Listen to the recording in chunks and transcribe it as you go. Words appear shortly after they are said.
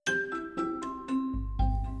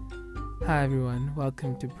Hi everyone,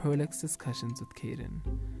 welcome to Prolix Discussions with Caden.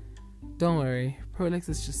 Don't worry, prolix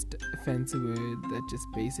is just a fancy word that just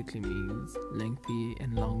basically means lengthy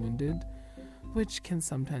and long-winded, which can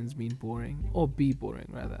sometimes mean boring, or be boring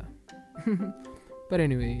rather. But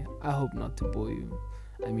anyway, I hope not to bore you.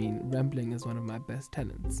 I mean, rambling is one of my best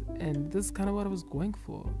talents, and this is kind of what I was going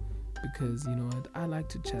for, because you know what, I like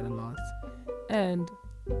to chat a lot, and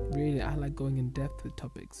really I like going in depth with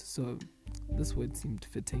topics, so this word seemed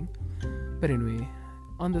fitting. But anyway,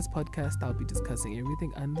 on this podcast I'll be discussing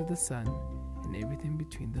everything under the sun and everything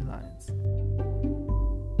between the lines.